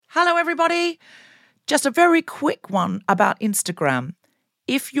Hello, everybody. Just a very quick one about Instagram.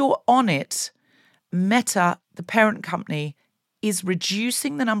 If you're on it, Meta, the parent company, is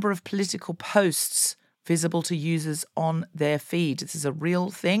reducing the number of political posts visible to users on their feed. This is a real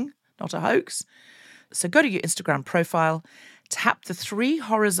thing, not a hoax. So go to your Instagram profile, tap the 3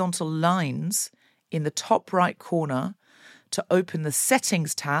 horizontal lines in the top right corner to open the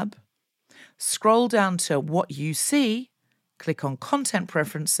Settings tab, scroll down to What You See, click on Content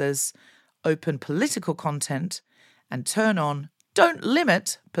Preferences, open Political Content, and turn on Don't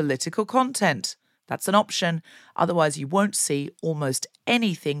Limit Political Content. That's an option. Otherwise, you won't see almost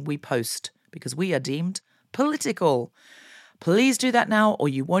anything we post because we are deemed political. Please do that now, or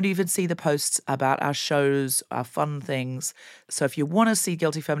you won't even see the posts about our shows, our fun things. So if you want to see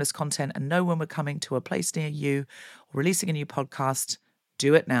Guilty Feminist content and know when we're coming to a place near you or releasing a new podcast,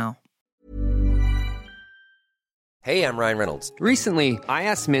 do it now. Hey, I'm Ryan Reynolds. Recently, I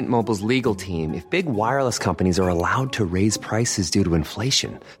asked Mint Mobile's legal team if big wireless companies are allowed to raise prices due to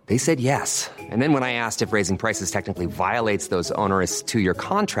inflation. They said yes. And then when I asked if raising prices technically violates those onerous 2-year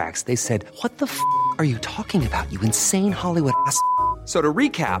contracts, they said, "What the f*** are you talking about, you insane Hollywood ass?" So to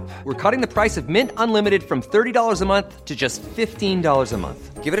recap, we're cutting the price of Mint Unlimited from $30 a month to just $15 a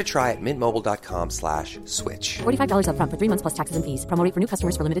month. Give it a try at mintmobile.com/switch. $45 up front for 3 months plus taxes and fees. Promo rate for new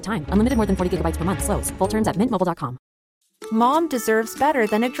customers for limited time. Unlimited more than 40 gigabytes per month. Slows full terms at mintmobile.com. Mom deserves better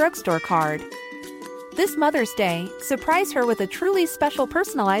than a drugstore card. This Mother's Day, surprise her with a truly special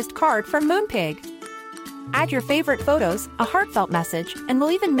personalized card from Moonpig. Add your favorite photos, a heartfelt message, and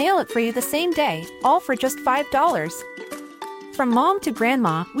we'll even mail it for you the same day, all for just $5. From mom to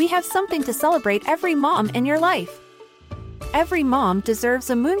grandma, we have something to celebrate every mom in your life. Every mom deserves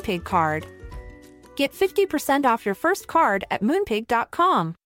a Moonpig card. Get 50% off your first card at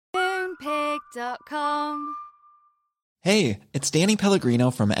moonpig.com. Moonpig.com. Hey, it's Danny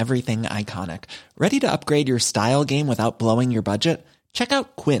Pellegrino from Everything Iconic. Ready to upgrade your style game without blowing your budget? Check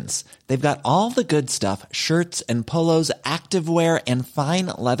out Quince. They've got all the good stuff, shirts and polos, activewear, and fine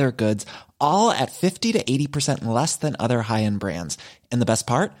leather goods, all at 50 to 80% less than other high-end brands. And the best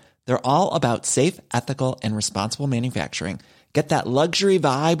part? They're all about safe, ethical, and responsible manufacturing. Get that luxury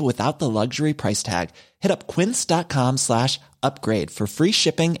vibe without the luxury price tag. Hit up quince.com/upgrade for free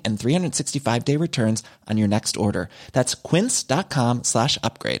shipping and 365-day returns on your next order. That's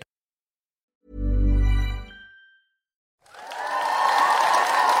quince.com/upgrade.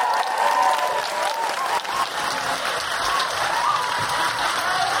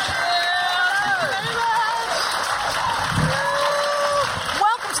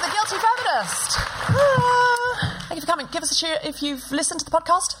 Welcome to the Guilty Feminist. Thank you for coming. Give us a cheer if you've listened to the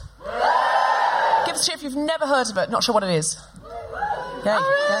podcast. Give us a cheer if you've never heard of it. Not sure what it is. Yay.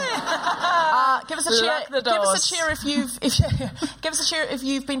 Yeah. Give us a cheer. Give us a cheer if you've. Give us a cheer if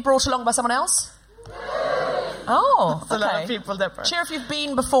you've been brought along by someone else. Oh, okay. A lot of people different. Cheer if you've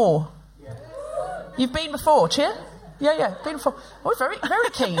been before. You've been before. Cheer. Yeah. Been before. Oh, very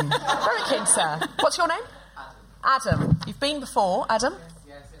keen. Very keen, sir. What's your name? Adam. You've been before, Adam.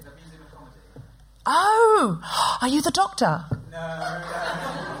 Yes, in the Museum of Comedy. Oh, are you the doctor? No.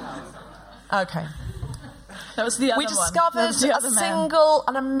 Okay. That was the other We discovered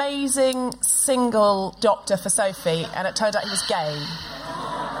an amazing single doctor for Sophie, and it turned out he was gay.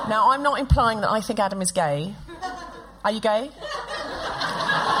 Now, I'm not implying that I think Adam is gay. Are you gay?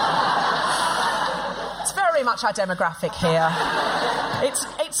 It's very much our demographic here. It's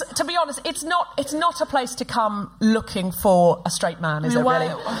to be honest, it's not a place to come looking for a straight man, is it really?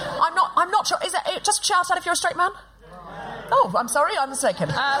 I'm not sure. Is it just shout out if you're a straight man? Oh, I'm sorry, I'm mistaken.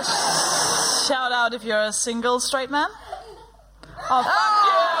 Shout out if you're a single straight man. Oh,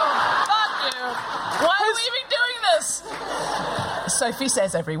 fuck you! Why are we even doing this? Sophie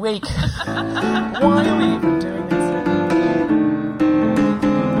says every week. Why are we even doing this?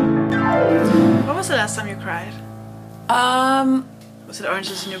 When was the last time you cried? Was it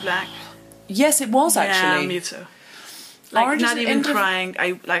Orange Is the New Black? Yes, it was actually. Yeah, me too. Like Orange not even crying.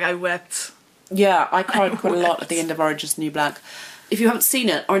 I wept. Yeah, I cried quite a lot at the end of Orange Is the New Black. If you haven't seen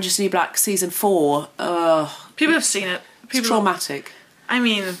it, Orange Is the New Black season 4. People have seen it. It's traumatic. I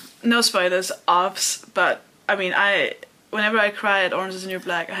mean, no spoilers, obs, but I mean, whenever I cry at Orange Is the New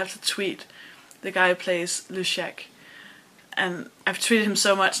Black, I have to tweet the guy who plays Lushek. And I've tweeted him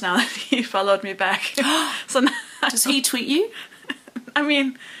so much now that he followed me back. So now, does he tweet you? I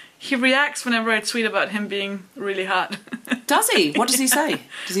mean, he reacts whenever I tweet about him being really hot. Does he? What does he say?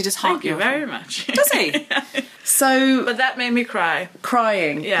 Does he just heart you? Thank you very much. Does he? So, but that made me cry.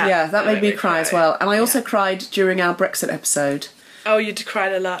 Crying. Yeah, that made me cry as well. And I also cried during our Brexit episode. Oh, you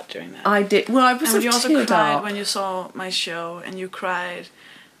cried a lot during that. I did. Well, I was. And you also cried when you saw my show, and you cried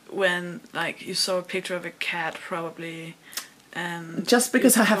when like you saw a picture of a cat probably. Just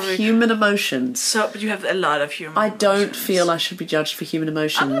because I have human emotions. So, but you have a lot of human emotions. I don't feel I should be judged for human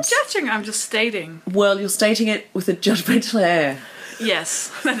emotions. I'm not judging, I'm just stating. Well, you're stating it with a judgmental air.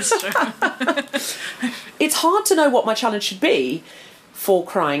 Yes, that is true. It's hard to know what my challenge should be for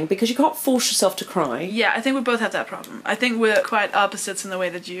crying because you can't force yourself to cry. Yeah, I think we both have that problem. I think we're quite opposites in the way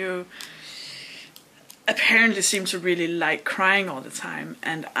that you apparently seem to really like crying all the time,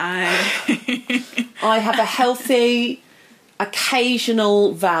 and I... I have a healthy,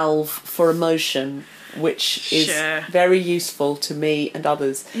 occasional valve for emotion, which is very useful to me and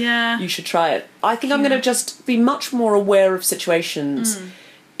others. Yeah. You should try it. I think I'm going to just be much more aware of situations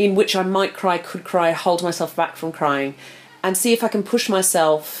in which I might cry, could cry, hold myself back from crying, and see if I can push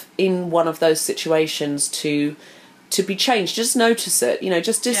myself in one of those situations to be changed. Just notice it.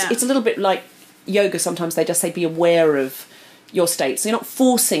 It's a little bit like yoga. Sometimes they just say be aware of your state. So you're not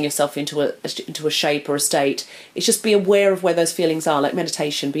forcing yourself into a shape or a state. It's just be aware of where those feelings are, like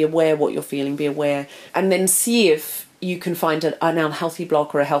meditation. Be aware what you're feeling, be aware. And then see if you can find an unhealthy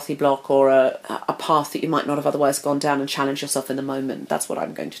block or a healthy block or a path that you might not have otherwise gone down and challenge yourself in the moment. That's what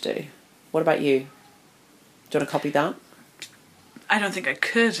I'm going to do. What about you? Do you want to copy that? I don't think I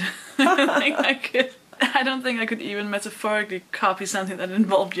could. I don't think I could even metaphorically copy something that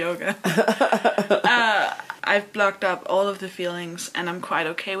involved yoga. I've blocked up all of the feelings, and I'm quite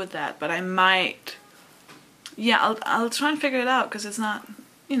okay with that. But I might, I'll try and figure it out because it's not,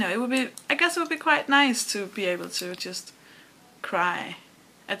 it would be. I guess it would be quite nice to be able to just cry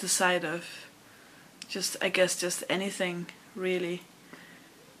at the sight of, just anything really.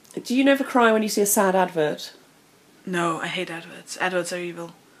 Do you never cry when you see a sad advert? No, I hate adverts. Adverts are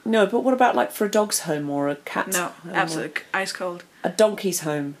evil. No, but what about like for a dog's home or a cat's home? No, absolutely ice cold. A donkey's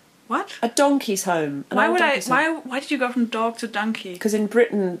home. What? A donkey's home. Why did you go from dog to donkey? Because in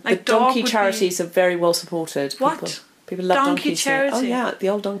Britain, like the donkey charities are very well supported. What? People love donkey donkeys. charity? Oh yeah, the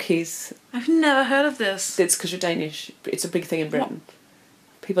old donkeys. I've never heard of this. It's because you're Danish. It's a big thing in Britain. What?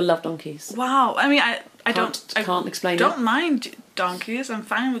 People love donkeys. Wow. I mean, I can't explain it. Don't mind donkeys. I'm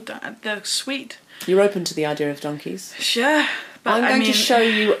fine with them. They're sweet. You're open to the idea of donkeys? Sure. But I'm going to show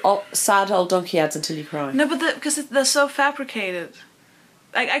you sad old donkey ads until you cry. No, but because they're so fabricated.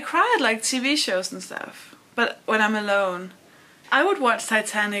 Like, I cry at like TV shows and stuff. But when I'm alone, I would watch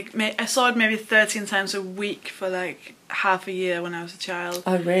Titanic. I saw it maybe 13 times a week for like half a year when I was a child.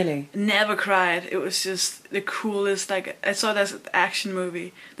 Oh, really? Never cried. It was just the coolest. Like, I saw it as an action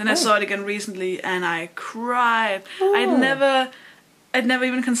movie. Then I saw it again recently and I cried. Oh. I'd never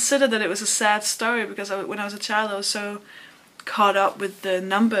even considered that it was a sad story because when I was a child I was so caught up with the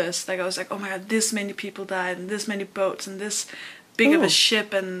numbers. Like, I was like, oh my god, this many people died and this many boats and this big of a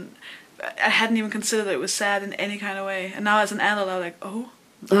ship, and I hadn't even considered that it was sad in any kind of way. And now as an adult I'm like, oh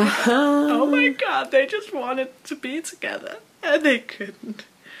my god, they just wanted to be together and they couldn't.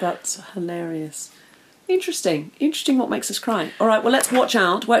 That's hilarious. Interesting what makes us cry. All right, well, let's watch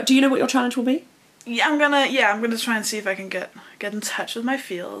out. Do you know what your challenge will be? Yeah, I'm gonna try and see if I can get in touch with my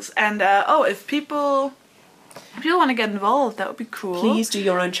feels. And if people want to get involved, that would be cool. Please do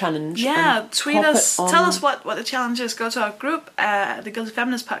your own challenge. Yeah, tweet us. Tell us what the challenge is. Go to our group, the Guilty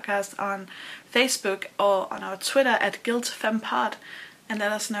Feminist Podcast on Facebook, or on our Twitter at GuiltFemPod, and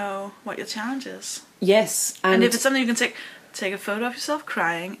let us know what your challenge is. Yes, and if it's something you can take a photo of yourself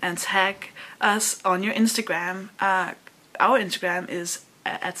crying and tag us on your Instagram. Our Instagram is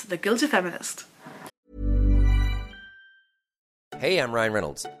at The Guilty Feminist. Hey, I'm Ryan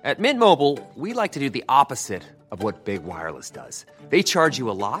Reynolds. At Mint Mobile, we like to do the opposite of what Big Wireless does. They charge you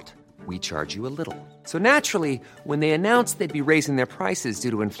a lot, we charge you a little. So naturally, when they announced they'd be raising their prices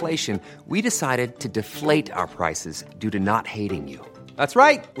due to inflation, we decided to deflate our prices due to not hating you. That's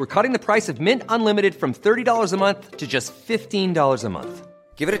right. We're cutting the price of Mint Unlimited from $30 a month to just $15 a month.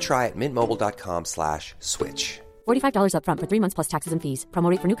 Give it a try at mintmobile.com/switch. $45 up front for 3 months plus taxes and fees. Promo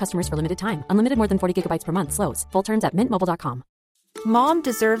rate for new customers for limited time. Unlimited more than 40 gigabytes per month. Slows full terms at mintmobile.com. Mom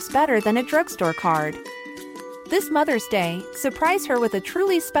deserves better than a drugstore card. This Mother's Day, surprise her with a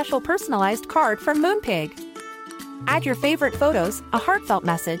truly special personalized card from Moonpig. Add your favorite photos, a heartfelt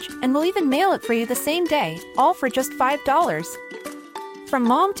message, and we'll even mail it for you the same day, all for just $5. From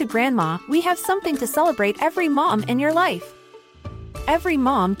mom to grandma, we have something to celebrate every mom in your life. Every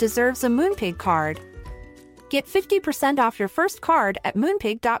mom deserves a Moonpig card. Get 50% off your first card at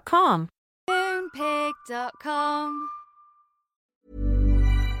Moonpig.com. Moonpig.com.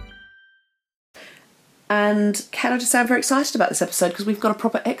 And can I just say I'm very excited about this episode because we've got a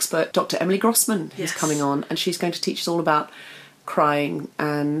proper expert, Dr. Emily Grossman, who's coming on, and she's going to teach us all about crying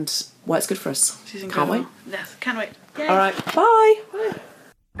and why it's good for us. She's incredible. Can't wait. Yes, can't wait. Yay. All right, bye.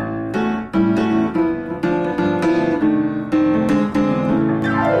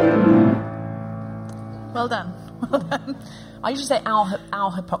 usually say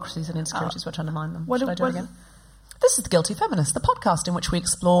our hypocrisies and insecurities which undermine them. Should I do it again? This is The Guilty Feminist, the podcast in which we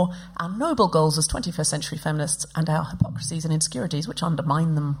explore our noble goals as 21st century feminists and our hypocrisies and insecurities which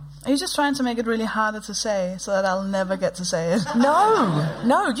undermine them. Are you just trying to make it really harder to say so that I'll never get to say it? No,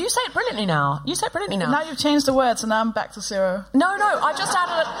 you say it brilliantly now. Now you've changed the word, so now I'm back to zero. No,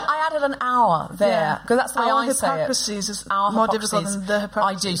 I added an hour there, because that's the way I say it. Our hypocrisies is more difficult than the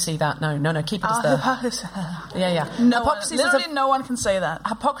hypocrisy. I do see that. No, keep it as the... Yeah. No one can say that.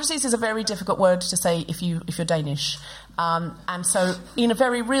 Hypocrisies is a very difficult word to say if you're Danish. And so, in a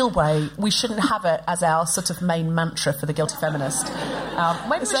very real way, we shouldn't have it as our sort of main mantra for The Guilty Feminist.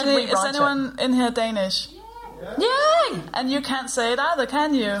 Maybe we should rewrite it. Is anyone in here Danish? Yay! And you can't say it either,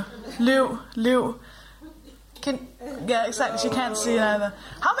 can you? Liv. Yeah, exactly. She can't see it either.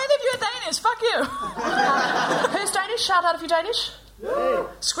 How many of you are Danish? Fuck you. Who's Danish? Shout out if you're Danish.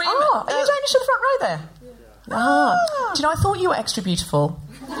 Scream. Oh, are you Danish in the front row there? Ah. Do you know, I thought you were extra beautiful.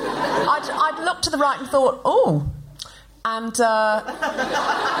 I'd looked to the right and thought, oh. And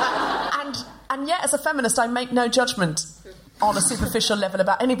yet, as a feminist, I make no judgment on a superficial level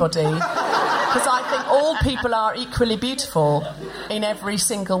about anybody, because I think all people are equally beautiful in every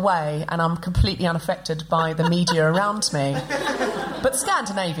single way, and I'm completely unaffected by the media around me. But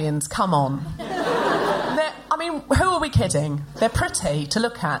Scandinavians, come on. Who are we kidding? They're pretty to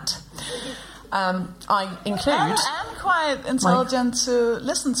look at. I include... And quite intelligent to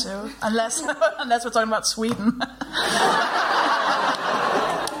listen to, unless we're talking about Sweden.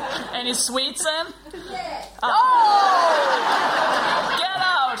 Any Swedes in? Yeah. Oh! Get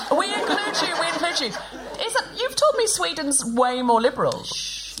out! We include you. You've told me Sweden's way more liberal.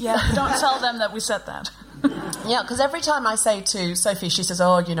 Yeah, don't tell them that we said that. Yeah, because every time I say to Sophie, she says,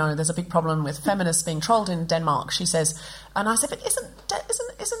 "Oh, there's a big problem with feminists being trolled in Denmark." She says, and I say, "But isn't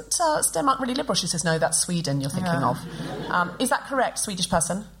Denmark really liberal?" She says, "No, that's Sweden you're thinking of." Is that correct, Swedish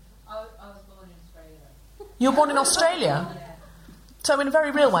person? I was born in Australia. You were born in Australia? Yeah. So in a very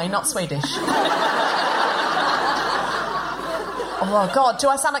real way, not Swedish. Oh God, do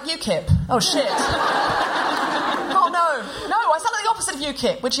I sound like UKIP? Oh shit. Oh no, I sound like the opposite of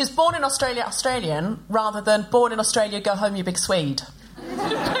UKIP, which is born in Australia, Australian, rather than born in Australia, go home, you big Swede.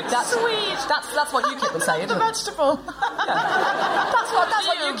 That's what UKIP would say, isn't it? The vegetable. Yeah. That's what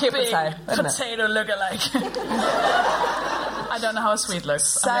UKIP would say, isn't potato lookalike. I don't know how a Swede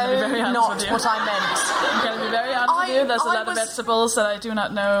looks. So not what I meant. I'm going to be very honest with you. There's a lot of vegetables that I do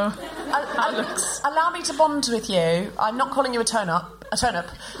not know how it looks. Allow me to bond with you. I'm not calling you a turnip.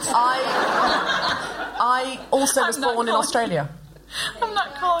 I also was born in Australia. I'm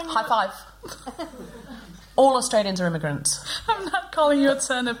not calling you... High five. All Australians are immigrants. I'm not calling you a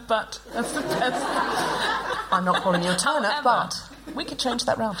turnip, but that's the best. I'm not calling you a turnip, but we could change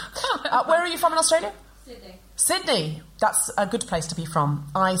that round. Where are you from in Australia? Sydney. That's a good place to be from.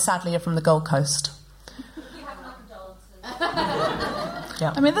 I sadly are from the Gold Coast.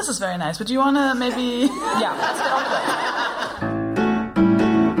 Yeah. I mean, this is very nice, but do you want to maybe... Yeah, let's get on with it.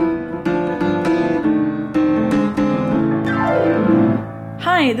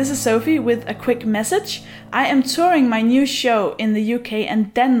 Hi, this is Sophie with a quick message. I am touring my new show in the UK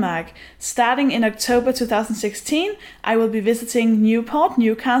and Denmark. Starting in October 2016, I will be visiting Newport,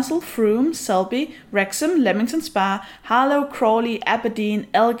 Newcastle, Frome, Selby, Wrexham, Leamington Spa, Harlow, Crawley, Aberdeen,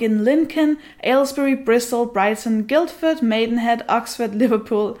 Elgin, Lincoln, Aylesbury, Bristol, Brighton, Guildford, Maidenhead, Oxford,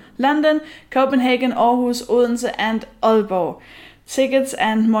 Liverpool, London, Copenhagen, Aarhus, Odense and Aalborg. Tickets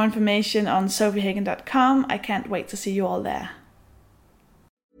and more information on sophiehagen.com. I can't wait to see you all there.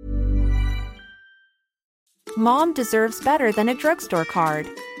 Mom deserves better than a drugstore card.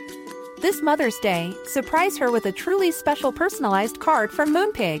 This Mother's Day, surprise her with a truly special personalized card from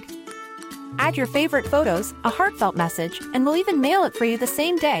Moonpig. Add your favorite photos, a heartfelt message, and we'll even mail it for you the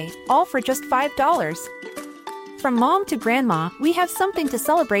same day, all for just $5. From mom to grandma, we have something to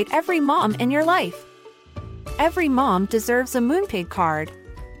celebrate every mom in your life. Every mom deserves a Moonpig card.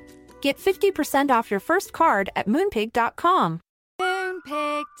 Get 50% off your first card at moonpig.com.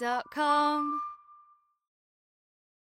 Moonpig.com